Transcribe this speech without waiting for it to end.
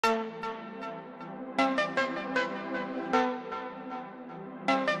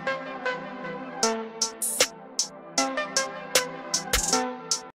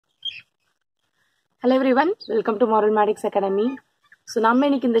Hello everyone, welcome to Marvelmatix Academy. So நம்ம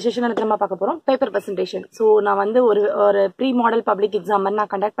இன்னைக்கு இந்த செஷன்ல நம்ம பார்க்க போறோம் பேப்பர் பிரசன்டேஷன். சோ நான் வந்து ஒரு ப்ரீ மாடல் பப்ளிக் எக்ஸாம் நான்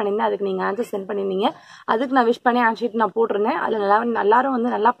கண்டக்ட் பண்ணிருந்தேன். அதுக்கு நீங்க ஆன்சர் சென்ட் பண்ணிருந்தீங்க. அதுக்கு நான் விஷ் பண்ணி ஆன்சர் ஷீட் நான் போட்டுறேன். அதுல எல்லாரும் வந்து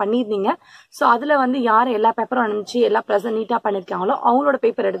நல்லா பண்ணிருந்தீங்க. சோ அதுல வந்து யார் எல்லா பேப்பரும் அனுப்பிச்சு எல்லா பிரசன்ட் நீட்டா பண்ணிருக்காங்களோ அவங்களோட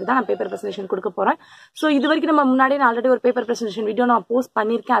பேப்பர் எடுத்து தான் நான் பேப்பர் பிரசன்டேஷன் கொடுக்க போறேன். சோ இது வரைக்கும் நம்ம முன்னாடியே நான் ஆல்ரெடி ஒரு பேப்பர் பிரசன்டேஷன் வீடியோ நான் போஸ்ட்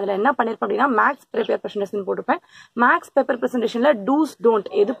பண்ணிருக்கேன். அதுல என்ன பண்ணிருப்பேன் அப்படின்னா மேக்ஸ் பேப்பர் பிரசன்டேஷன் போட்டுப்பேன். மேக்ஸ் பேப்பர் பிரசன்டேஷன்ல டூஸ் டோன்ட்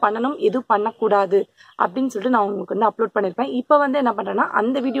எது பண்ணணும் எது பண்ணக்கூடாது அப்படின்னு சொல்லிட்டு நான் உங்களுக்கு வந்து அப்லோட் பண்ணிருப்பேன். இப்போ வந்து என்ன பண்றேன்னா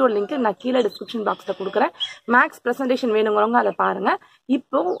அந்த வீடியோ லிங்க் நான் கீழே டிஸ்கிரிப்ஷன் பாக்ஸ்ல கொடுக்குறேன். மேக்ஸ் பிரசன்டேஷன் வேணுங்கிறவங்க அதை பாருங்க.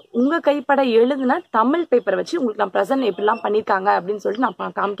 இப்போ உங்க கைப்பட எழுதுன தமிழ் பேப்பர் வச்சு உங்களுக்கு நான் பிரசன்ட் எப்படிலாம் பண்ணிருக்காங்க அப்படின்னு சொல்லிட்டு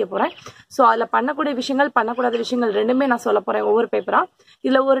நான் காமிக்க போறேன். சோ அதுல பண்ணக்கூடிய விஷயங்கள் பண்ணக்கூடாத விஷயங்கள் ரெண்டுமே நான் சொல்ல போறேன் ஒவ்வொரு பேப்பரா.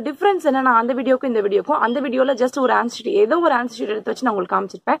 இதுல ஒரு டிஃபரன்ஸ் என்னன்னா அந்த வீடியோக்கும் இந்த வீடியோக்கும் அந்த வீடியோல ஜஸ்ட் ஒரு ஆன்சர் ஷீட் ஏதோ ஒரு ஆன்சர் ஷீட் எடுத்து வச்சு நான் உங்களுக்கு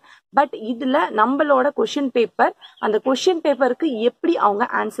காமிச்சிருப்பேன். பட் இதுல நம்மளோட கொஸ்டின் பேப்பர் அந்த கொஸ்டின் பேப்பருக்கு எப்படி அவங்க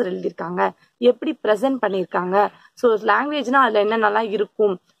ஆன்சர் எழுதியிருக்காங்க எப்படி பிரசன்ட் பண்ணிருக்காங்க. சோ லாங்குவேஜ்னா அதுல என்னென்னலாம்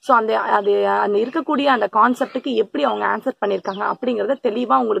இருக்கும் சோ அந்த இருக்கக்கூடிய அந்த கான்செப்டுக்கு எப்படி அவங்க ஆன்சர் பண்ணிருக்காங்க அப்படிங்கறத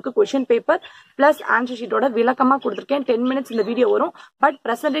தெளிவா உங்களுக்கு கொஸ்டின் பேப்பர் பிளஸ் ஆன்சர் ஷீட்டோட விளக்கமா கொடுத்துருக்கேன். 10 minutes இந்த வீடியோ வரும். பட்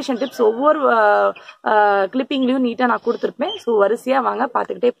பிரசன்டேஷன் டிப்ஸ் ஒவ்வொரு கிளிப்பிங்லயும் நீட்டா நான் கொடுத்துருப்பேன். சோ வரிசையா வாங்க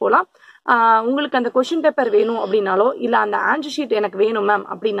பாத்துக்கிட்டே போலாம். உங்களுக்கு அந்த கொஸ்டின் பேப்பர் வேணும் அப்படின்னாலோ இல்ல அந்த ஆன்சர் ஷீட் எனக்கு வேணும் மேம்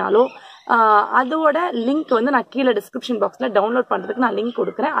அப்படின்னாலோ அதோட லிங்க் வந்து நான் கீழே டிஸ்கிரிப்ஷன் பாக்ஸ்ல டவுன்லோட் பண்றதுக்கு நான் லிங்க்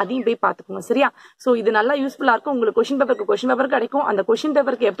கொடுக்குறேன். அதையும் போய் பாத்துக்கோங்க சரியா. சோ இது நல்லா யூஸ்ஃபுல்லா இருக்கும். உங்களுக்கு கொஸ்டின் பேப்பர் கிடைக்கும். அந்த கொஸ்டின்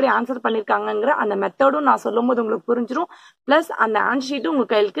பேப்பருக்கு எப்படி ஆன்சர் பண்ணிருக்காங்கிற அந்த மெத்தடும் நான் சொல்லும் போது உங்களுக்கு புரிஞ்சிடும். பிளஸ் அந்த ஆன்சர் ஷீட்டும் உங்க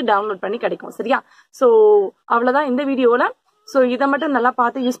கையிலுக்கு டவுன்லோட் பண்ணி கிடைக்கும் சரியா. சோ அவ்வளவுதான் இந்த வீடியோல. சோ இதை மட்டும் நல்லா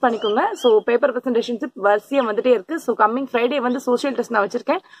பார்த்து யூஸ் பண்ணிக்கோங்க. சோ பேப்பர் பிரசன்டேஷன்ஸ் வரிசையா வந்துட்டே இருக்கு. சோ கம்மிங் ஃப்ரைடே வந்து சோசியல் டெஸ்ட் நான்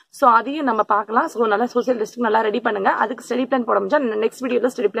வச்சிருக்கேன். சோ அதையும் நம்ம பார்க்கலாம். சோ நல்லா சோசியல் டெஸ்ட் நல்லா ரெடி பண்ணுங்க. அதுக்கு ஸ்டடி பிளான் போட முடிஞ்சா நெக்ஸ்ட்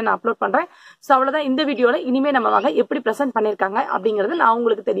வீடியோல ஸ்டடி பிளான் அப்லோட் பண்றேன். சோ அவ்வளவுதான் இந்த வீடியோல. இனிமே நம்ம வாங்க எப்படி பிரசன்ட் பண்ணிருக்காங்க அப்படிங்கறது நான்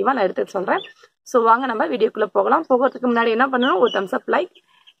உங்களுக்கு தெளிவா நான் எடுத்து சொல்றேன். சோ வாங்க நம்ம வீடியோக்குள்ள போகலாம். போகிறதுக்கு முன்னாடி என்ன பண்ணணும், ஒரு தம்ஸ் அப், லைக்,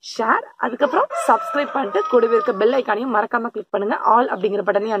 ஷேர், அதுக்கப்புறம் சப்ஸ்கிரைப் பண்ணிட்டு கூடவே இருக்க பெல் ஐக்கானையும் மறக்காம கிளிக் பண்ணுங்க. ஆல் அப்படிங்கிற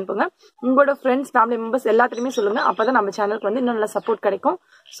பட்டனையும் அனுப்புங்க. உங்களோட ஃப்ரெண்ட்ஸ் ஃபேமிலி மெம்பர்ஸ் எல்லாத்துலயுமே சொல்லுங்க. அப்பதான் நம்ம சேனலுக்கு வந்து இன்னும் நல்ல சப்போர்ட் கிடைக்கும்.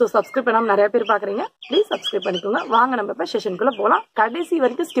 சோ சப்ஸ்கிரைப் பண்ணாம நிறைய பேர் பாக்குறீங்க, ப்ளீஸ் சப்ஸ்கிரைப் பண்ணிக்கோங்க. வாங்க நம்ம இப்ப செஷனுக்குள்ள போலாம். கடைசி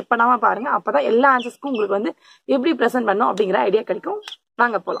வரைக்கும் ஸ்கிப் பண்ணாம பாருங்க. அப்பதான் எல்லா ஆன்சர்ஸ்க்கும் உங்களுக்கு வந்து எப்படி பிரசன்ட் பண்ணும் அப்படிங்கிற ஐடியா கிடைக்கும்.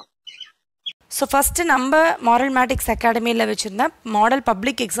 வாங்க போலாம். ஸோ ஃபஸ்ட்டு நம்ம மாரல்மேட்டிக்ஸ் அகாடமியில் வச்சுருந்த மாடல்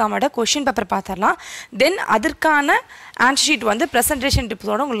பப்ளிக் எக்ஸாமோட கொஷின் பேப்பர் பார்த்துடலாம். தென் அதற்கான ஆன்சர் ஷீட் வந்து ப்ரெசன்டேஷன்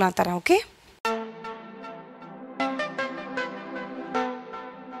டிப்ஸோடு உங்களுக்கு நான் தரேன். ஓகே,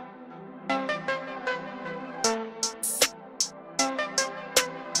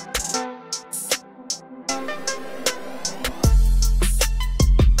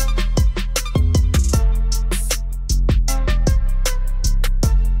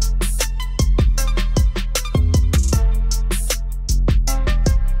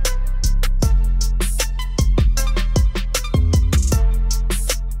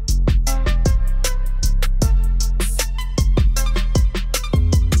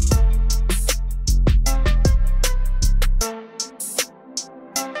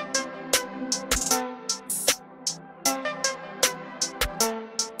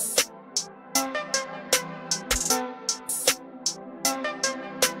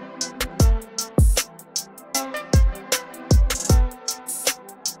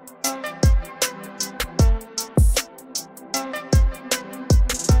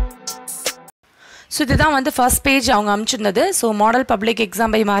 ஸோ இதுதான் வந்து ஃபர்ஸ்ட் பேஜ் அவங்க அனுப்பிச்சிருந்தது. So model public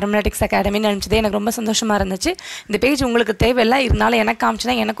exam by மாரல்மேட்டிக்ஸ் அகாடமின்னு அனுப்பிச்சது எனக்கு ரொம்ப சந்தோஷமாக இருந்துச்சு. இந்த பேஜ் உங்களுக்கு தேவையில்லை, இருந்தாலும் எனக்கு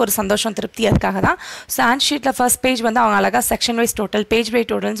காமிச்சுன்னா எனக்கு ஒரு சந்தோஷம் திருப்தி. அதுக்காக தான். ஸோ ஆன்சர் ஷீட்டில் ஃபர்ஸ்ட் பேஜ் வந்து அவங்க அழகாக section wise total page by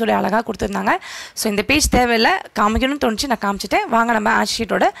டோட்டல்னு சொல்லி அழகாக கொடுத்துருந்தாங்க. ஸோ இந்த பேஜ் தேவையில்லை, காமிக்கணும்னு தோணுச்சு, நான் காமிச்சிட்டேன். வாங்க நம்ம ஆன்சர்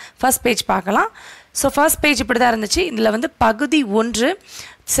ஷீட்டோட ஃபர்ஸ்ட் பேஜ் பார்க்கலாம். ஸோ ஃபர்ஸ்ட் பேஜ் இப்படி தான் இருந்துச்சு. இதில் வந்து பகுதி 1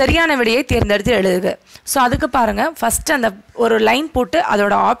 சரியான விடையை தேர்ந்தெடுத்து எழுதுக. ஸோ அதுக்கு பாருங்கள், ஃபஸ்ட்டு அந்த ஒரு லைன் போட்டு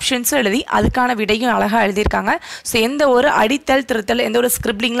அதோட ஆப்ஷன்ஸும் எழுதி அதுக்கான விடையும் அழகாக எழுதியிருக்காங்க. ஸோ எந்த ஒரு அடித்தல் திருத்தல் எந்த ஒரு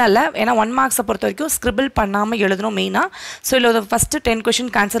ஸ்கிரிப்லிங்லாம் இல்லை. ஏன்னா 1 marks பொறுத்த வரைக்கும் ஸ்கிரிபிள் பண்ணாமல் எழுதணும் மெயினாக. ஸோ இதில் ஒரு ஃபஸ்ட்டு 10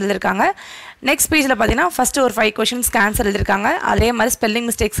 questions ஆன்சர் எழுதியிருக்காங்க. நெக்ஸ்ட் பேஜில் பார்த்தீங்கன்னா ஃபஸ்ட்டு ஒரு 5 questions ஆன்சர் எழுதியிருக்காங்க. அதே மாதிரி ஸ்பெல்லிங்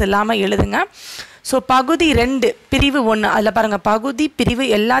மிஸ்டேக்ஸ் இல்லாமல் எழுதுங்க. ஸோ பகுதி 2 பிரிவு 1 அதில் பாருங்கள், பகுதி பிரிவு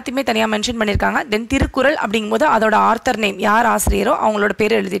எல்லாத்தையுமே தனியாக மென்ஷன் பண்ணியிருக்காங்க. தென் திருக்குறள் அப்படிங்கும்போது அதோட ஆர்த்தர் நேம் யார் ஆசிரியரோ அவங்களோட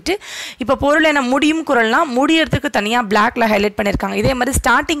பேர் எழுதிட்டு, இப்போ பொருள் என்ன முடியும் குறள்னா முடியறதுக்கு தனியாக பிளாக்ல ஹைலைட் பண்ணியிருக்காங்க. இதே மாதிரி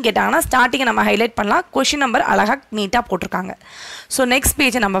ஸ்டார்டிங் கேட்டாங்கன்னா ஸ்டார்டிங்கை நம்ம ஹைலைட் பண்ணலாம். கொஷின் நம்பர் அழகாக நீட்டாக போட்டிருக்காங்க. ஸோ நெக்ஸ்ட்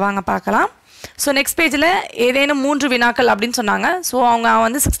பேஜை நம்ம வாங்க பார்க்கலாம். ஸோ நெக்ஸ்ட் பேஜில் ஏதேனும் 3 வினாக்கள் அப்படின்னு சொன்னாங்க. ஸோ அவங்க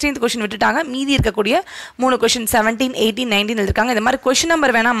வந்து 16th கொஷின் விட்டுட்டாங்க. மீதி இருக்கக்கூடிய 3 கொஷின் 17, 18, 19 எழுதிருக்காங்க. இந்த மாதிரி கொஷின்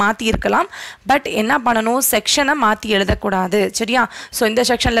நம்பர் வேணால் மாற்றி இருக்கலாம். பட் என்ன பண்ணணும், செக்ஷனை மாற்றி எழுதக்கூடாது. சரியா? ஸோ இந்த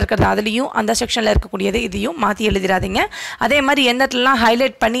செக்ஷனில் இருக்கிறது அதுலேயும், அந்த செக்ஷனில் இருக்கக்கூடியது இதையும் மாற்றி எழுதிடாதீங்க. அதே மாதிரி எந்த இடத்துலலாம்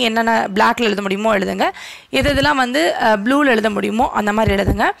ஹைலைட் பண்ணி என்னென்ன பிளாக்ல எழுத முடியுமோ எழுதுங்க. எதெல்லாம் வந்து ப்ளூவில் எழுத முடியுமோ அந்த மாதிரி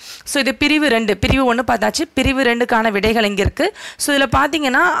எழுதுங்க. ஸோ இது பிரிவு 2. பிரிவு 1 பார்த்தாச்சு. பிரிவு 2க்கான விடைகள் இங்கே இருக்குது. ஸோ இதில்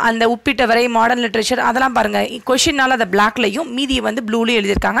பார்த்தீங்கன்னா அந்த உப்பிட்ட வரை, மாடர்ன் லிட்ரேச்சர் அதெல்லாம் பாருங்கள். கொஷின்னால அதை பிளாக்லையும் மீதியை வந்து ப்ளூலையும்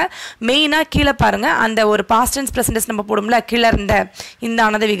எழுதியிருக்காங்க. மெயினாக கீழே பாருங்கள், அந்த ஒரு பாஸ்ட் டென்ஸ் ப்ரெசன்ட் டென்ஸ் நம்ம போடும்ல, கிளர்ந்த,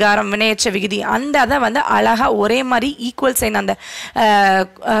 இந்தானது விகாரம், வினையற்ற விகுதி, அந்த அதை வந்து அழகாக ஒரே மாதிரி ஈக்குவல் சைன் அந்த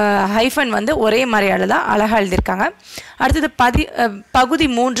ஹைஃபன் வந்து ஒரே மாதிரி அழகாக எழுதியிருக்காங்க. அடுத்தது பகுதி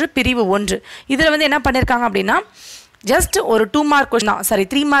 3 பிரிவு 1. இதில் வந்து என்ன பண்ணியிருக்காங்க அப்படின்னா, ஜஸ்ட் ஒரு 2 மார்க் கொஷின் தான், சாரி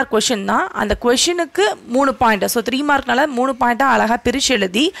 3 மார்க் கொஷின் தான். அந்த கொஷினுக்கு 3 பாயிண்ட். ஸோ 3 மார்க்னால 3 பாயிண்ட்டாக அழகாக பிரித்து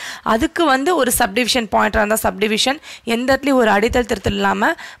எழுதி அதுக்கு வந்து ஒரு சப்டிவிஷன் பாயிண்ட்டாக இருந்தால் சப்டிவிஷன், எந்த இடத்துலையும் ஒரு அடித்தல் திருத்தல்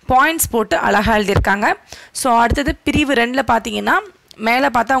இல்லாமல் பாயிண்ட்ஸ் போட்டு அழகாக எழுதியிருக்காங்க. ஸோ அடுத்தது பிரிவு 2ல் பார்த்தீங்கன்னா மேலே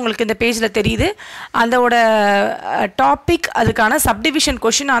பார்த்தா உங்களுக்கு இந்த பேஜில் தெரியுது அதோட டாபிக், அதுக்கான சப்டிவிஷன்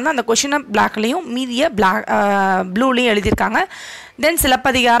கொஷினாக இருந்தால் அந்த கொஷினை பிளாக்லேயும் மீதியை ப்ளூலேயும் எழுதியிருக்காங்க. தென்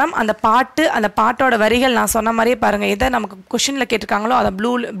சிலப்பதிகாரம், அந்த பாட்டு, அந்த பாட்டோட வரிகள் நான் சொன்ன மாதிரியே பாருங்கள், எதை நமக்கு கொஷினில் கேட்டிருக்காங்களோ அதை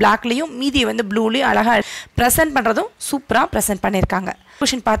பிளாக்லேயும் மீதியை வந்து ப்ளூலேயும் அழகாக ப்ரெசென்ட் பண்ணுறதும் சூப்பராக ப்ரெசென்ட் பண்ணியிருக்காங்க.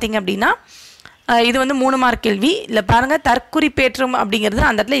 கொஷின் பார்த்தீங்க அப்படின்னா இது வந்து 3 மார்க் கேள்வி. இல்லை பாருங்கள், தற்குறிப்பேற்றம் அப்படிங்கிறது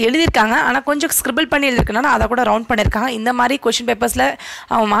அந்த இடத்துல எழுதியிருக்காங்க. ஆனால் கொஞ்சம் ஸ்கிரிபிள் பண்ணி எழுதியிருக்கனால அதை கூட ரவுண்ட் பண்ணியிருக்காங்க. இந்த மாதிரி கொஷின் பேப்பர்ஸில்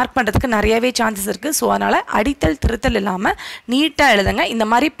அவங்க மார்க் பண்ணுறதுக்கு நிறையவே சான்சஸ் இருக்குது. ஸோ அதனால் அடித்தல் திருத்தல் இல்லாமல் நீட்டாக எழுதுங்க. இந்த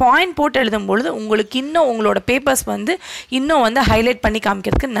மாதிரி பாயிண்ட் போட்டு எழுதும்பொழுது உங்களுக்கு இன்னும் உங்களோட பேப்பர்ஸ் வந்து இன்னும் வந்து ஹைலைட் பண்ணி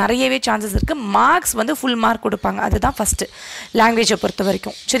காமிக்கிறதுக்கு நிறையவே சான்சஸ் இருக்குது. மார்க்ஸ் வந்து ஃபுல் மார்க் கொடுப்பாங்க. அதுதான் ஃபஸ்ட்டு லாங்குவேஜை பொறுத்த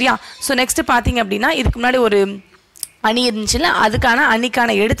வரைக்கும். சரியா? ஸோ நெக்ஸ்ட்டு பார்த்தீங்க அப்படின்னா, இதுக்கு முன்னாடி ஒரு அணி இருந்துச்சுல, அதுக்கான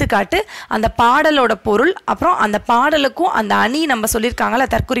அணிக்கான எடுத்துக்காட்டு, அந்த பாடலோட பொருள், அப்புறம் அந்த பாடலுக்கும் அந்த அணி நம்ம சொல்லியிருக்காங்கல்ல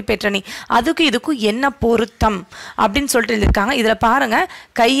தற்குறிப்பேற்றணி, அதுக்கும் இதுக்கும் என்ன பொருத்தம் அப்படின்னு சொல்லிட்டு எழுதியிருக்காங்க. இதில் பாருங்கள்,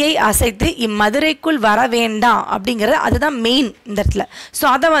 கையை அசைத்து இம்மதுரைக்குள் வர வேண்டாம் அப்படிங்கிறது அதுதான் மெயின் இந்த இடத்துல. ஸோ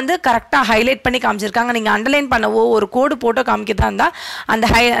அதை வந்து கரெக்டாக ஹைலைட் பண்ணி காமிச்சிருக்காங்க. நீங்கள் அண்டர்லைன் பண்ணவோ ஒரு கோடு போட்டோ காமிக்கிறதா இருந்தால்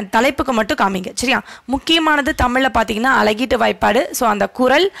அந்த தலைப்புக்கு மட்டும் காமிங்க. சரியா? முக்கியமானது தமிழில் பார்த்தீங்கன்னா அழகீட்டு வாய்ப்பாடு. ஸோ அந்த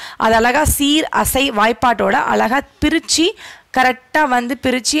குரல் அது அழகாக சீர் அசை வாய்ப்பாட்டோட அழகாக பிரித்து கரெக்டாக வந்து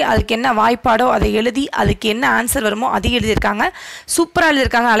பிரித்து அதுக்கு என்ன வாய்ப்பாடோ அதை எழுதி அதுக்கு என்ன ஆன்சர் வருமோ அதை எழுதியிருக்காங்க. சூப்பராக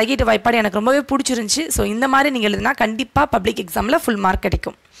எழுதியிருக்காங்க. அழகீட்டு வாய்ப்பாடு எனக்கு ரொம்பவே பிடிச்சிருந்துச்சி. ஸோ இந்த மாதிரி நீங்கள் எழுதினா கண்டிப்பாக பப்ளிக் எக்ஸாமில் ஃபுல் மார்க்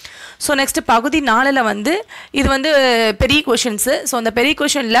கிடைக்கும். ஸோ நெக்ஸ்ட்டு பகுதி 4ல் வந்து இது வந்து பெரிய கொஷின்ஸு. ஸோ அந்த பெரிய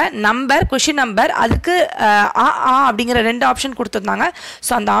கொஷினில் நம்பர், கொஷின் நம்பர், அதுக்கு அப்படிங்கிற 2 ஆப்ஷன் கொடுத்துருந்தாங்க.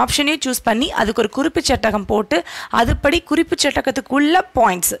 ஸோ அந்த ஆப்ஷனையும் சூஸ் பண்ணி அதுக்கு ஒரு குறிப்பு சட்டகம் போட்டு அதுபடி குறிப்பு சட்டகத்துக்குள்ள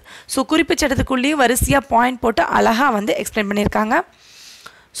பாயிண்ட்ஸு, ஸோ குறிப்பு சட்டத்துக்குள்ளேயும் வரிசையாக பாயிண்ட் போட்டு அழகாக வந்து எக்ஸ்பிளைன் பண்ணியிருக்காங்க.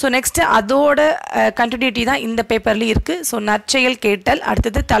 ஸோ நெக்ஸ்ட்டு அதோட கண்டினியூட்டி தான் இந்த பேப்பர்லேயும் இருக்குது. ஸோ நற்செயல் கேட்டல்,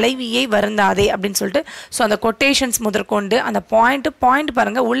 அடுத்தது தலைவியை வருந்தாதே அப்படின்னு சொல்லிட்டு ஸோ அந்த கொட்டேஷன்ஸ் முதற்கொண்டு அந்த பாயிண்ட்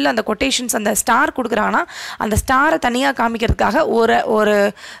பாருங்கள், உள்ள அந்த கொட்டேஷன்ஸ் அந்த ஸ்டார் கொடுக்குறாங்கன்னா அந்த ஸ்டாரை தனியாக காமிக்கிறதுக்காக ஒரு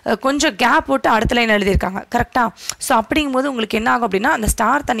கொஞ்சம் கேப் போட்டு அடுத்த லைன் எழுதியிருக்காங்க. கரெக்டாக? ஸோ அப்படிங்கும்போது உங்களுக்கு என்ன ஆகும் அப்படின்னா அந்த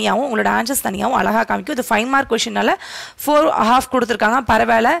ஸ்டார் தனியாகவும் உங்களோட ஆன்சர்ஸ் தனியாகவும் அழகாக காமிக்கும். இது 5 மார்க் கொஷினால் 4.5 கொடுத்துருக்காங்க.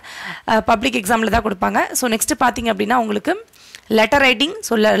 பரவாயில்ல, பப்ளிக் எக்ஸாமில் தான் கொடுப்பாங்க. ஸோ நெக்ஸ்ட்டு பார்த்தீங்க அப்படின்னா உங்களுக்கு letter writing.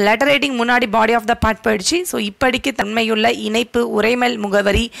 So letter writing முன்னாடி பாடி ஆஃப் த பார்ட் போயிடுச்சு. ஸோ இப்படிக்கு தன்மையுள்ள இணைப்பு, உரைமல்,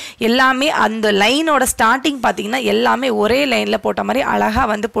 முகவரி எல்லாமே அந்த லைனோட ஸ்டார்டிங் பார்த்தீங்கன்னா எல்லாமே ஒரே லைனில் போட்ட மாதிரி அழகாக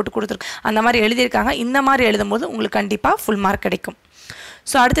வந்து போட்டு கொடுத்துருக்கு. அந்த மாதிரி எழுதியிருக்காங்க. இந்த மாதிரி எழுதும்போது உங்களுக்கு கண்டிப்பாக ஃபுல் மார்க் கிடைக்கும்.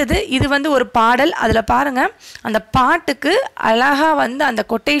 ஸோ அடுத்தது இது வந்து ஒரு பாடல். அதில் பாருங்கள், அந்த பாட்டுக்கு அழகாக வந்து அந்த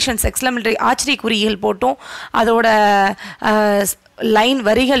கொட்டேஷன்ஸ் எக்ஸ்க்ளமேட்டரி ஆச்சரிய குறிகள் போட்டும் அதோட லைன்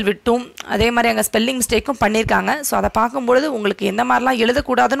வரிகள் விட்டும் அதே மாதிரி அங்கே ஸ்பெல்லிங் மிஸ்டேக்கும் பண்ணியிருக்காங்க. ஸோ அதை பார்க்கும்பொழுது உங்களுக்கு எந்த மாதிரிலாம்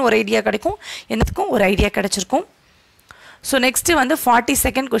எழுதக்கூடாதுன்னு ஒரு ஐடியா கிடைக்கும், என்னத்துக்கும் ஒரு ஐடியா கிடைச்சிருக்கும். ஸோ நெக்ஸ்ட்டு வந்து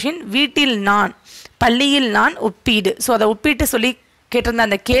 42nd கொஷின், வீட்டில் நான், பள்ளியில் நான், ஒப்பீடு. ஸோ அதை ஒப்பீட்டு சொல்லி கேட்டிருந்த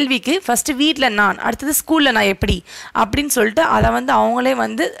அந்த கேள்விக்கு ஃபஸ்ட்டு வீட்டில் நான், அடுத்தது ஸ்கூலில் நான் எப்படி அப்படின்னு சொல்லிட்டு அதை வந்து அவங்களே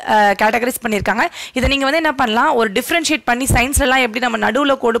வந்து கேட்டகரைஸ் பண்ணியிருக்காங்க. இதை நீங்கள் வந்து என்ன பண்ணலாம், ஒரு டிஃப்ரென்ஷியேட் பண்ணி சயின்ஸ்லலாம் எப்படி நம்ம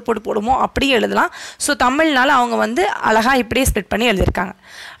நடுவில் கோடு போட்டு போடுமோ அப்படியே எழுதலாம். ஸோ தமிழ்னால அவங்க வந்து அழகாக இப்படியே ஸ்ப்ளிட் பண்ணி எழுதியிருக்காங்க.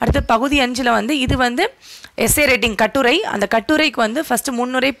 அடுத்து பகுதி 5ல் வந்து இது வந்து எஸ்ஏ ரைட்டிங் கட்டுரை. அந்த கட்டுரைக்கு வந்து ஃபஸ்ட்டு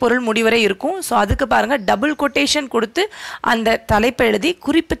முன்னுரை, பொருள், முடிவுரை இருக்கும். ஸோ அதுக்கு பாருங்கள் டபுள் கொட்டேஷன் கொடுத்து அந்த தலைப்பை எழுதி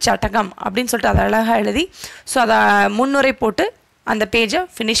குறிப்பு சட்டகம் அப்படின்னு சொல்லிட்டு அதை அழகாக எழுதி ஸோ அதை முன்னுரை போட்டு அந்த பேஜை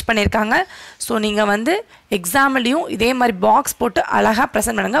ஃபினிஷ் பண்ணியிருக்காங்க. ஸோ நீங்கள் வந்து எக்ஸாம்லேயும் இதே மாதிரி பாக்ஸ் போட்டு அழகாக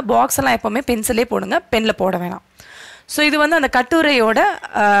ப்ரெசென்ட் பண்ணுங்கள். பாக்ஸ் எல்லாம் எப்போவுமே பென்சிலே போடுங்க, பெனில் போட வேணாம். ஸோ இது வந்து அந்த கட்டுரையோட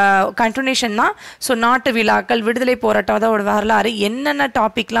கண்டினியூஷன் தான். ஸோ நாட்டு விழாக்கள், விடுதலை போராட்டம், அதோட வரலாறு, என்னென்ன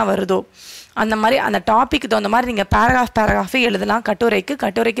டாபிக்லாம் வருதோ அந்த மாதிரி அந்த டாபிக் தகுந்த மாதிரி நீங்கள் பேராகிராஃபே எழுதலாம்.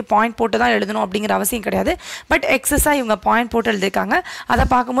 கட்டுரைக்கு பாயிண்ட் போட்டு தான் எழுதணும் அப்படிங்கிற அவசியம் கிடையாது. பட் எக்ஸஸாக இவங்க பாயிண்ட் போட்டு எழுதியிருக்காங்க. அதை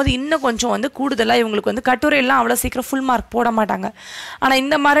பார்க்கும்போது இன்னும் கொஞ்சம் வந்து கூடுதலாக இவங்களுக்கு வந்து கட்டுரையெல்லாம் அவ்வளோ சீக்கிரம் ஃபுல் மார்க் போட மாட்டாங்க. ஆனால்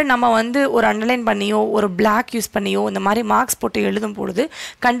இந்த மாதிரி நம்ம வந்து ஒரு அண்டர்லைன் பண்ணியோ ஒரு பிளாக் யூஸ் பண்ணியோ இந்த மாதிரி மார்க்ஸ் போட்டு எழுதும் பொழுது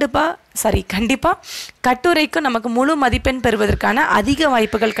கண்டிப்பாக கட்டுரைக்கு நமக்கு முழு மதிப்பெண் பெறுவதற்கான அதிக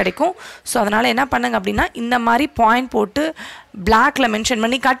வாய்ப்புகள் கிடைக்கும். ஸோ அதனால் என்ன பண்ணுங்க அப்படின்னா இந்த மாதிரி பாயிண்ட் போட்டு பிளாக்ல மென்ஷன்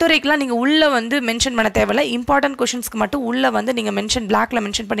பண்ணி, கட்டுரைக்கெலாம் நீங்கள் உள்ளே வந்து மென்ஷன் பண்ண தேவையில்லை. இம்பார்ட்டன்ட் கொஷின்ஸ்க்கு மட்டும் உள்ளே வந்து நீங்கள் பிளாக்ல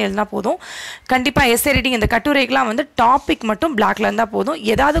மென்ஷன் பண்ணி எழுதினா போதும். கண்டிப்பாக எஸ்ஏ ரைட்டிங் இந்த கட்டுரைக்கெலாம் வந்து டாபிக் மட்டும் பிளாக்ல இருந்தால் போதும்.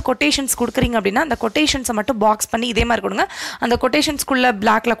 ஏதாவது கொட்டேஷன்ஸ் கொடுக்குறீங்க அப்படின்னா அந்த கொட்டேஷன்ஸை மட்டும் பாக்ஸ் பண்ணி இதே மாதிரி கொடுங்க. அந்த கொட்டேஷன்ஸ்குள்ளே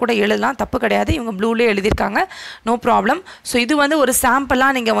பிளாக்ல கூட எழுதலாம், தப்பு கிடையாது. இவங்க ப்ளூலே எழுதியிருக்காங்க, நோ ப்ராப்ளம். ஸோ இது வந்து ஒரு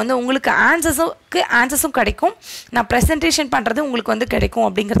சாம்பிளாக நீங்கள் வந்து உங்களுக்கு ஆன்சர்ஸும் கிடைக்கும். நான் ப்ரெசன்டேஷன் பண்ணுறது உங்களுக்கு வந்து கிடைக்கும்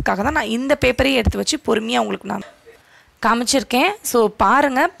அப்படிங்கிறதுக்காக தான் நான் இந்த பேப்பரையே எடுத்து வச்சு பொறுமையாக உங்களுக்கு நான் காமிச்சிருக்கேன். ஸோ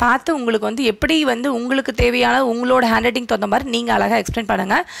பாருங்கள், பார்த்து உங்களுக்கு வந்து எப்படி வந்து உங்களுக்கு தேவையான உங்களோட ஹேண்ட் ரைட்டிங் தகுந்த மாதிரி நீங்கள் அழகாக எக்ஸ்பிளைன்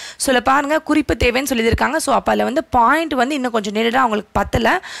பண்ணுங்கள். ஸோ இல்லை பாருங்கள், குறிப்பு தேவைன்னு சொல்லியிருக்காங்க. ஸோ அப்போ அதில் வந்து பாயிண்ட் வந்து இன்னும் கொஞ்சம் நேரடியாக அவங்களுக்கு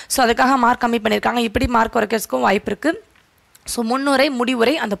பத்தலை. ஸோ அதுக்காக மார்க் கம்மி பண்ணியிருக்காங்க. இப்படி மார்க் குறைக்கிறதுக்கும் வாய்ப்பு இருக்குது. ஸோ முன்னுரை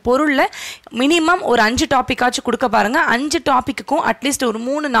முடிவுரை அந்த பொருளில் மினிமம் ஒரு 5 டாப்பிக்காச்சும் கொடுக்க பாருங்கள். 5 டாப்பிக்குக்கும் அட்லீஸ்ட் ஒரு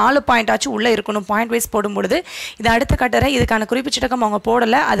 3-4 பாயிண்டாச்சும் உள்ளே இருக்கணும் பாயிண்ட் வைஸ் போடும்பொழுது. இது அடுத்த கட்டுரை, இதுக்கான குறிப்பு சட்டகம் அவங்க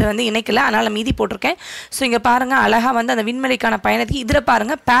போடலை, அது வந்து இணைக்கலை, அதனால் மீதி போட்டிருக்கேன். ஸோ இங்கே பாருங்கள், அழகாக வந்து அந்த விண்வெளிக்கான பயணத்துக்கு இதில்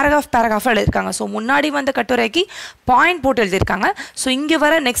பாருங்கள் பேராகிராஃபாக எழுதியிருக்காங்க. ஸோ முன்னாடி வந்த கட்டுரைக்கு பாயிண்ட் போட்டு எழுதியிருக்காங்க. ஸோ இங்கே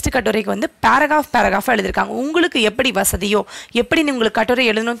வர நெக்ஸ்ட் கட்டுரைக்கு வந்து பேராகிராஃபாக எழுதியிருக்காங்க. உங்களுக்கு எப்படி வசதியோ, எப்படி உங்களுக்கு கட்டுரை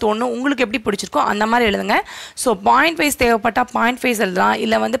எழுதணும்னு தோணும், உங்களுக்கு எப்படி பிடிச்சிருக்கோ அந்த மாதிரி எழுதுங்க. ஸோ பாயிண்ட் வைஸ் தேவைப்பட்ட பாயிண்ட் வைஸ் எழுதலாம்,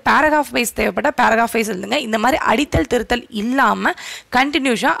 இல்லை வந்து பேராகிராஃப் வைஸ் தேவைப்பட்ட பேராகிராஃப் வைஸ் எழுதுங்க. இந்த மாதிரி அடித்தல் திருத்தல் இல்லாமல்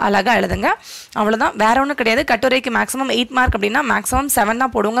கண்டினியூஸாக அழகாக எழுதுங்க. அவ்வளோதான், வேற ஒன்றும் கிடையாது. கட்டுரைக்கு மேக்ஸிமம் 8 மார்க் அப்படின்னா மேக்ஸிமம் 7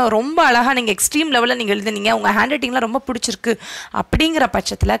 தான் போடுவாங்க. ரொம்ப அழகாக நீங்கள் எக்ஸ்ட்ரீம் லெவலில் நீங்கள் எழுதுனீங்க, உங்கள் ஹேண்ட் ரைட்டிங்கில் ரொம்ப பிடிச்சிருக்கு அப்படிங்கிற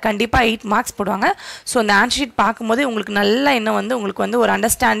பட்சத்தில் கண்டிப்பாக 8 மார்க்ஸ் போடுவாங்க. ஸோ அந்த ஆன்சர் ஷீட் பார்க்கும்போது உங்களுக்கு நல்ல இன்னும் வந்து உங்களுக்கு வந்து ஒரு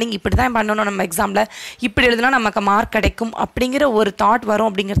அண்டர்ஸ்டாண்டிங், இப்படி தான் பண்ணணும் நம்ம எக்ஸாமில், இப்படி எழுதுனா நமக்கு மார்க் கிடைக்கும் அப்படிங்கிற ஒரு தாட் வரும்.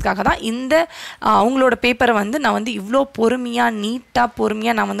 அப்படிங்கிறதுக்காக தான் இந்த அவங்களோட பேப்பரை வந்து நான் வந்து இவ்வளோ நீட்டாக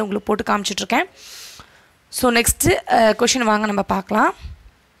பொறுமையாக நான் வந்து உங்களுக்கு போட்டு காமிச்சிட்ருக்கேன். ஸோ நெக்ஸ்ட்டு கொஷின் வாங்க நம்ம பார்க்கலாம்.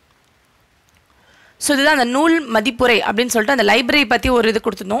 ஸோ இதுதான் அந்த நூல் மதிப்புரை அப்படின்னு சொல்லிட்டு அந்த லைப்ரரி பற்றி ஒரு இது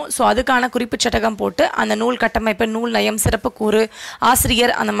கொடுத்துருந்தோம். ஸோ அதுக்கான குறிப்பு சட்டகம் போட்டு அந்த நூல் கட்டமைப்பு, நூல் நயம், சிறப்பு கூறு,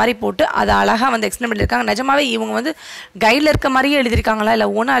 ஆசிரியர் அந்த மாதிரி போட்டு அதை அழகாக வந்து எக்ஸ்பிளைன் பண்ணியிருக்காங்க. நிஜமாவே இவங்க வந்து கைடில் இருக்க மாதிரியே எழுதியிருக்காங்களா இல்லை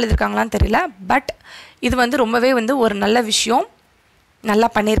ஓனாக எழுதியிருக்காங்களான்னு தெரியல. பட் இது வந்து ரொம்பவே வந்து ஒரு நல்ல விஷயம், நல்லா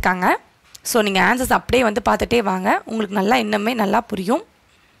பண்ணியிருக்காங்க. ஸோ நீங்கள் ஆன்சர்ஸ் அப்படியே வந்து பார்த்துட்டே வாங்க, உங்களுக்கு நல்லா இன்னுமே நல்லா புரியும்.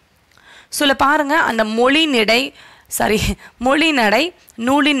 ஸோ இல்லை பாருங்கள், அந்த மொழி நடை,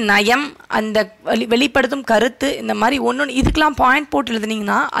 நூலின் நயம், அந்த வெளிப்படுத்தும் கருத்து, இந்த மாதிரி ஒன்று இதுக்கெலாம் பாயிண்ட் போட்டு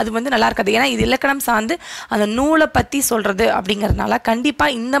எழுதுனீங்கன்னா அது வந்து நல்லா இருக்காது. ஏன்னா இது இலக்கணம் சார்ந்து அந்த நூலை பற்றி சொல்கிறது அப்படிங்கிறதுனால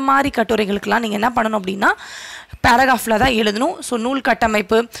கண்டிப்பாக இந்த மாதிரி கட்டுரைகளுக்கெல்லாம் நீங்கள் என்ன பண்ணணும் அப்படின்னா பேராகிராஃபில் தான் எழுதணும். ஸோ நூல்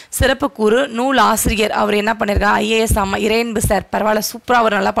கட்டமைப்பு, சிறப்பு கூறு, நூல் ஆசிரியர் அவர் என்ன பண்ணியிருக்காங்க, ஐஏஎஸ் இறையன்பு சார், பரவாயில்ல, சூப்பராக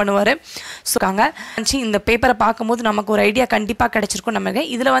அவர் நல்லா பண்ணுவார். ஸோ இந்த பேப்பரை பார்க்கும்போது நமக்கு ஒரு ஐடியா கண்டிப்பாக கிடச்சிருக்கும். நமக்கு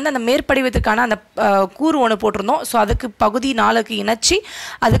இதில் வந்து அந்த மேற்படிவத்துக்கான அந்த கூறு ஒன்று போட்டிருந்தோம். ஸோ அதுக்கு பகுதி 4க்கு இணைச்சி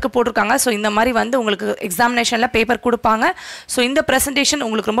அதுக்கு போட்டிருக்காங்க. ஸோ இந்த மாதிரி வந்து உங்களுக்கு எக்ஸாமினேஷனில் பேப்பர் கொடுப்பாங்க. ஸோ இந்த ப்ரெசன்டேஷன்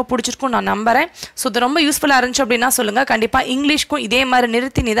உங்களுக்கு ரொம்ப பிடிச்சிருக்கும் நான் நம்புகிறேன். ஸோ இது ரொம்ப யூஸ்ஃபுல்லாக இருந்துச்சு அப்படின்னா சொல்லுங்கள். கண்டிப்பாக இங்கிலீஷ்க்கும் இதே மாதிரி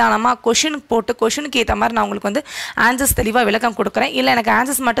நிறுத்தி நிதானமாக கொஷினுக்கு போட்டு கொஷினுக்கு ஏற்ற மாதிரி நான் உங்களுக்கு வந்து ஆன்சர்ஸ் தெளிவாக விளக்கம் கொடுக்குறேன். இல்லை எனக்கு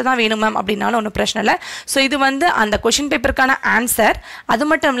ஆன்சர்ஸ் மட்டும் தான் வேணும் மேம் அப்படின்னாலும் ஒன்றும் பிரச்சனை இல்லை. ஸோ இது வந்து அந்த கொஷின் பேப்பருக்கான ஆன்சர், அது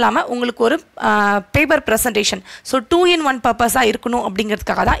மட்டும் இல்லாமல் உங்களுக்கு ஒரு பேப்பர் ப்ரெசன்டேஷன். ஸோ 2-in-1 பர்பஸாக இருக்கணும்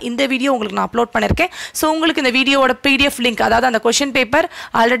அப்படிங்கிறதுக்காக தான் இந்த வீடியோ உங்களுக்கு நான் அப்லோட் பண்ணியிருக்கேன். ஸோ உங்களுக்கு இந்த வீடியோவோட PDF லிங்க், அதாவது அந்த question paper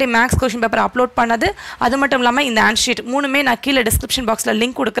already maths question paper upload பண்ணது, அது மட்டும் இல்லாமல் இந்த ஆன்சர் ஷீட் 3மே நான் கீழே டிஸ்கிரிப்ஷன் பாக்ஸில்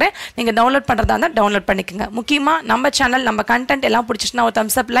லிங்க் கொடுக்குறேன். நீங்கள் டவுன்லோட் பண்ணுறதா இருந்தால் டவுன்லோட் பண்ணிக்கோங்க. முக்கியமாக நம்ம சேனல், நம்ம கண்டென்ட் எல்லாம் பிடிச்சிச்சுன்னா ஒரு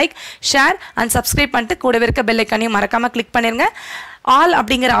Thums up, like, share and subscribe பண்ணிட்டு கூடவே இருக்க பெல் ஐக்கானையும் மறக்காமல் கிளிக் பண்ணிருங்க. ஆல்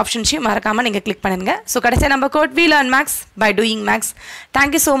அப்படிங்கிற ஆப்ஷன்ஸையும் மறக்காமல் நீங்கள் கிளிக் பண்ணிருங்க. ஸோ கடைசியாக நம்ம code we learn maths by doing maths.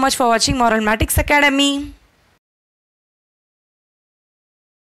 Thank you so much for வாட்சிங் Marvelmatix Academy.